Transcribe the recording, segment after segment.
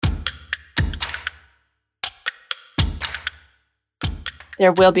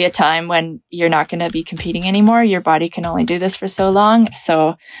there will be a time when you're not going to be competing anymore. Your body can only do this for so long.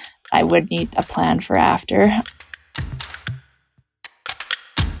 So I would need a plan for after.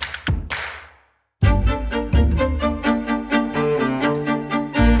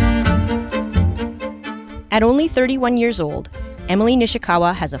 At only 31 years old, Emily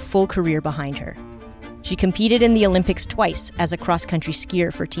Nishikawa has a full career behind her. She competed in the Olympics twice as a cross-country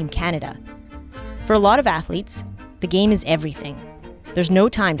skier for Team Canada. For a lot of athletes, the game is everything. There's no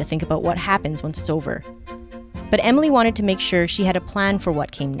time to think about what happens once it's over. But Emily wanted to make sure she had a plan for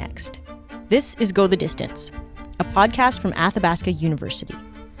what came next. This is Go the Distance, a podcast from Athabasca University.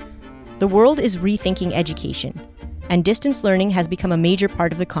 The world is rethinking education, and distance learning has become a major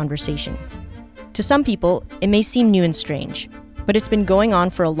part of the conversation. To some people, it may seem new and strange, but it's been going on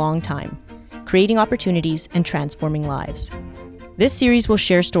for a long time, creating opportunities and transforming lives. This series will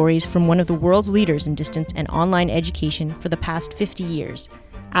share stories from one of the world's leaders in distance and online education for the past 50 years,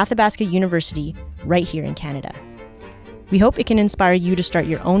 Athabasca University, right here in Canada. We hope it can inspire you to start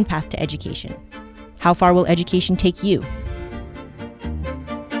your own path to education. How far will education take you?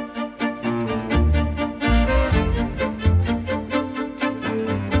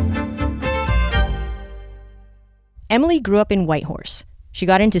 Emily grew up in Whitehorse. She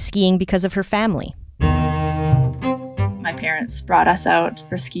got into skiing because of her family. My parents brought us out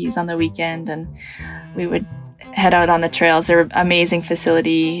for skis on the weekend, and we would head out on the trails. There were amazing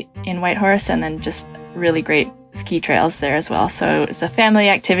facility in Whitehorse, and then just really great ski trails there as well. So it was a family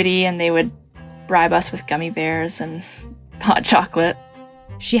activity, and they would bribe us with gummy bears and hot chocolate.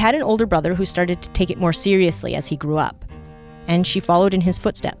 She had an older brother who started to take it more seriously as he grew up, and she followed in his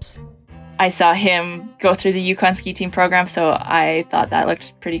footsteps. I saw him go through the Yukon ski team program, so I thought that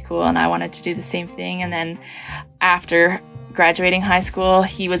looked pretty cool, and I wanted to do the same thing. And then after graduating high school,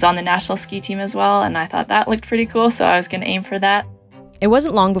 he was on the national ski team as well, and I thought that looked pretty cool, so I was going to aim for that. It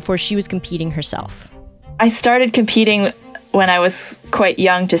wasn't long before she was competing herself. I started competing when I was quite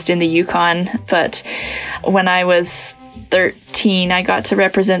young, just in the Yukon, but when I was 13, I got to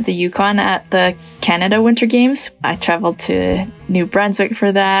represent the Yukon at the Canada Winter Games. I traveled to New Brunswick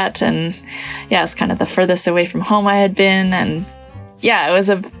for that, and yeah, it's kind of the furthest away from home I had been, and yeah, it was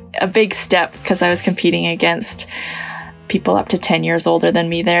a big step because I was competing against people up to 10 years older than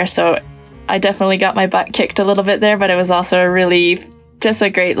me there, so I definitely got my butt kicked a little bit there, but it was also just a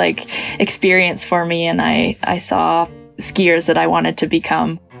great experience for me, and I saw skiers that I wanted to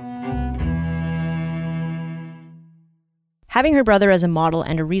become. Having her brother as a model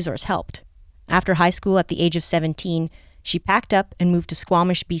and a resource helped. After high school at the age of 17, she packed up and moved to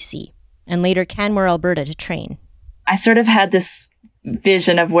Squamish, BC, and later Canmore, Alberta to train. I sort of had this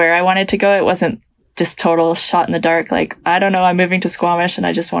vision of where I wanted to go. It wasn't just total shot in the dark, I don't know, I'm moving to Squamish and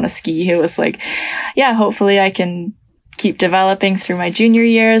I just want to ski. It was hopefully I can keep developing through my junior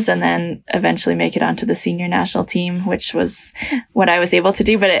years and then eventually make it onto the senior national team, which was what I was able to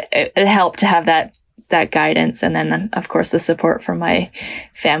do. But it helped to have that guidance. And then, of course, the support from my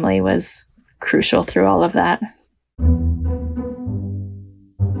family was crucial through all of that.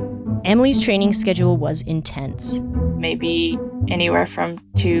 Emily's training schedule was intense. Maybe anywhere from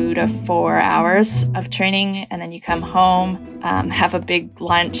 2 to 4 hours of training. And then you come home, have a big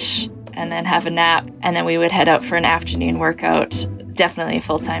lunch, and then have a nap. And then we would head out for an afternoon workout. It's definitely a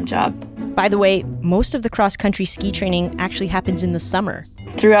full-time job. By the way, most of the cross-country ski training actually happens in the summer.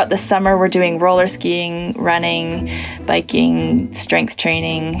 Throughout the summer, we're doing roller skiing, running, biking, strength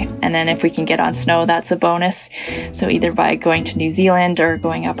training, and then if we can get on snow, that's a bonus. So either by going to New Zealand or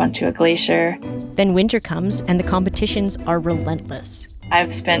going up onto a glacier. Then winter comes and the competitions are relentless.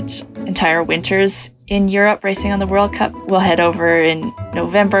 I've spent entire winters in Europe racing on the World Cup. We'll head over in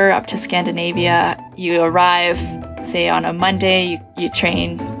November up to Scandinavia. You arrive, say on a Monday, you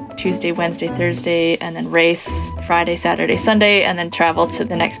train Tuesday, Wednesday, Thursday, and then race Friday, Saturday, Sunday, and then travel to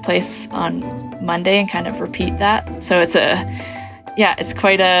the next place on Monday and kind of repeat that. So it's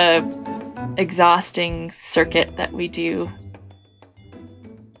quite a exhausting circuit that we do.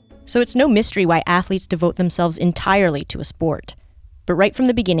 So it's no mystery why athletes devote themselves entirely to a sport. But right from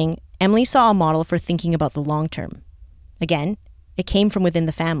the beginning, Emily saw a model for thinking about the long term. Again, it came from within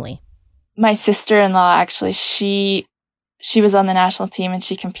the family. My sister-in-law, actually, she was on the national team and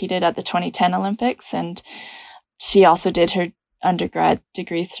she competed at the 2010 Olympics, and she also did her undergrad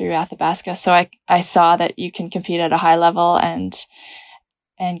degree through Athabasca. So I saw that you can compete at a high level and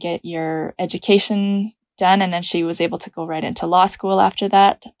get your education done. And then she was able to go right into law school after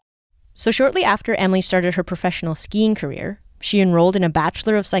that. So shortly after Emily started her professional skiing career, she enrolled in a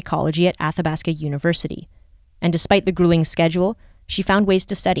Bachelor of Psychology at Athabasca University. And despite the grueling schedule, she found ways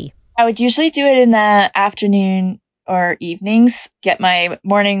to study. I would usually do it in the afternoon or evenings, get my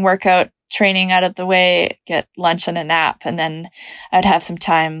morning workout training out of the way, get lunch and a nap, and then I'd have some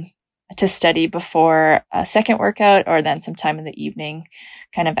time to study before a second workout, or then some time in the evening,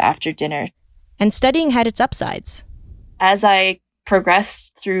 kind of after dinner. And studying had its upsides. As I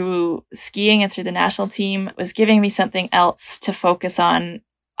progressed through skiing and through the national team, it was giving me something else to focus on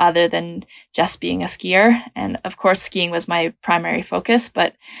other than just being a skier. And of course, skiing was my primary focus,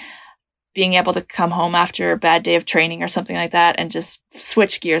 but being able to come home after a bad day of training or something like that and just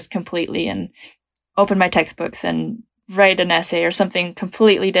switch gears completely and open my textbooks and write an essay or something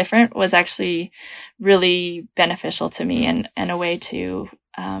completely different was actually really beneficial to me, and a way to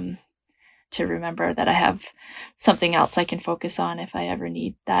remember that I have something else I can focus on if I ever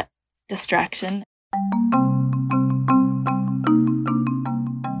need that distraction.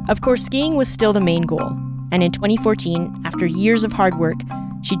 Of course, skiing was still the main goal. And in 2014, after years of hard work,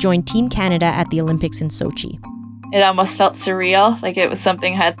 she joined Team Canada at the Olympics in Sochi. It almost felt surreal, like it was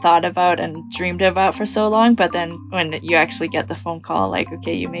something I had thought about and dreamed about for so long. But then when you actually get the phone call, like,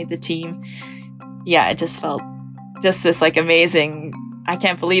 okay, you made the team. Yeah, it just felt just this like amazing, I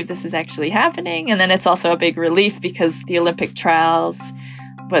can't believe this is actually happening. And then it's also a big relief because the Olympic trials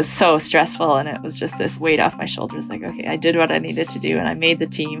was so stressful, and it was just this weight off my shoulders. Like, okay, I did what I needed to do and I made the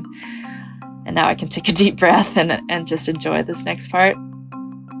team. And now I can take a deep breath and just enjoy this next part.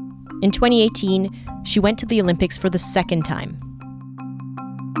 In 2018, she went to the Olympics for the second time.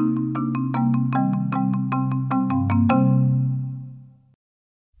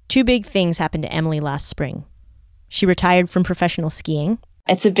 Two big things happened to Emily last spring. She retired from professional skiing.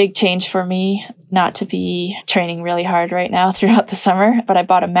 It's a big change for me not to be training really hard right now throughout the summer, but I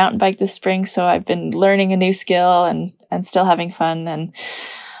bought a mountain bike this spring, so I've been learning a new skill and still having fun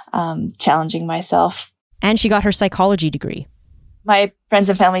and challenging myself. And she got her psychology degree. My friends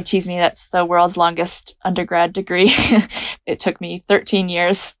and family tease me that's the world's longest undergrad degree. It took me 13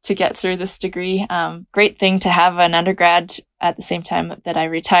 years to get through this degree. Great thing to have an undergrad at the same time that I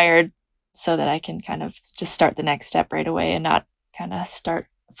retired, so that I can kind of just start the next step right away and not kind of start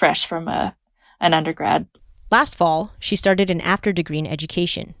fresh from an undergrad. Last fall, she started an after degree in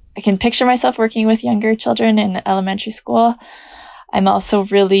education. I can picture myself working with younger children in elementary school. I'm also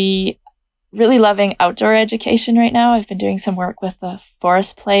really loving outdoor education right now. I've been doing some work with the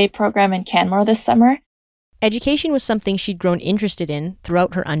Forest Play program in Canmore this summer. Education was something she'd grown interested in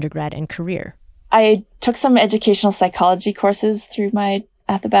throughout her undergrad and career. I took some educational psychology courses through my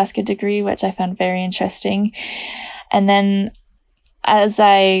Athabasca degree, which I found very interesting. And then as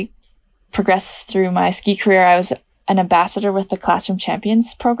I progressed through my ski career, I was an ambassador with the Classroom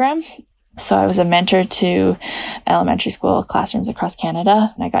Champions program. So I was a mentor to elementary school classrooms across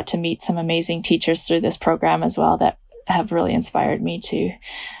Canada, and I got to meet some amazing teachers through this program as well that have really inspired me to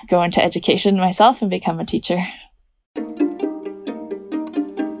go into education myself and become a teacher.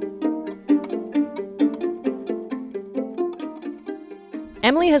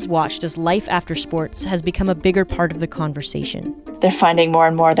 Emily has watched as life after sports has become a bigger part of the conversation. They're finding more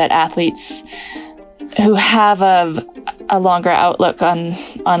and more that athletes who have a longer outlook on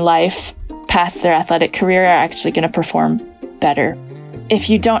life past their athletic career are actually going to perform better. If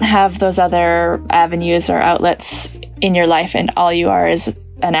you don't have those other avenues or outlets in your life and all you are is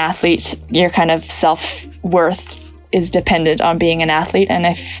an athlete, your kind of self-worth is dependent on being an athlete. And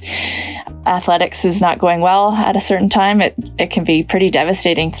if athletics is not going well at a certain time, it can be pretty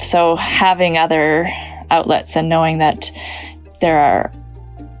devastating. So having other outlets and knowing that there are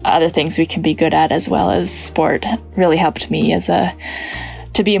other things we can be good at as well as sport really helped me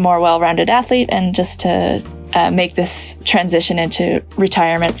to be a more well-rounded athlete, and just to make this transition into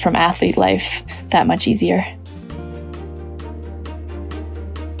retirement from athlete life that much easier.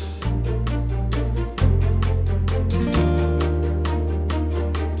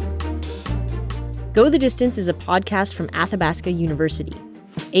 Go the Distance is a podcast from Athabasca University.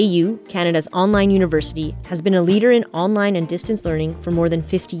 AU, Canada's online university, has been a leader in online and distance learning for more than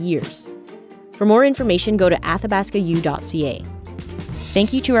 50 years. For more information, go to athabascau.ca.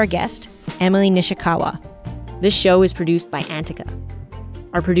 Thank you to our guest, Emily Nishikawa. This show is produced by Antica.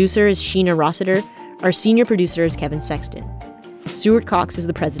 Our producer is Sheena Rossiter. Our senior producer is Kevin Sexton. Stuart Cox is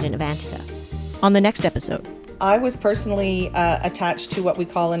the president of Antica. On the next episode, I was personally attached to what we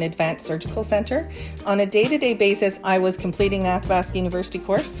call an advanced surgical center. On a day-to-day basis, I was completing an Athabasca University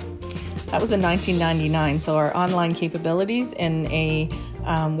course. That was in 1999, so our online capabilities in a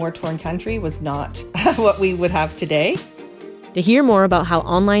war-torn country was not what we would have today. To hear more about how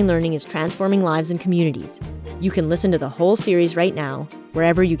online learning is transforming lives and communities, you can listen to the whole series right now,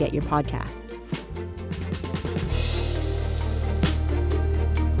 wherever you get your podcasts.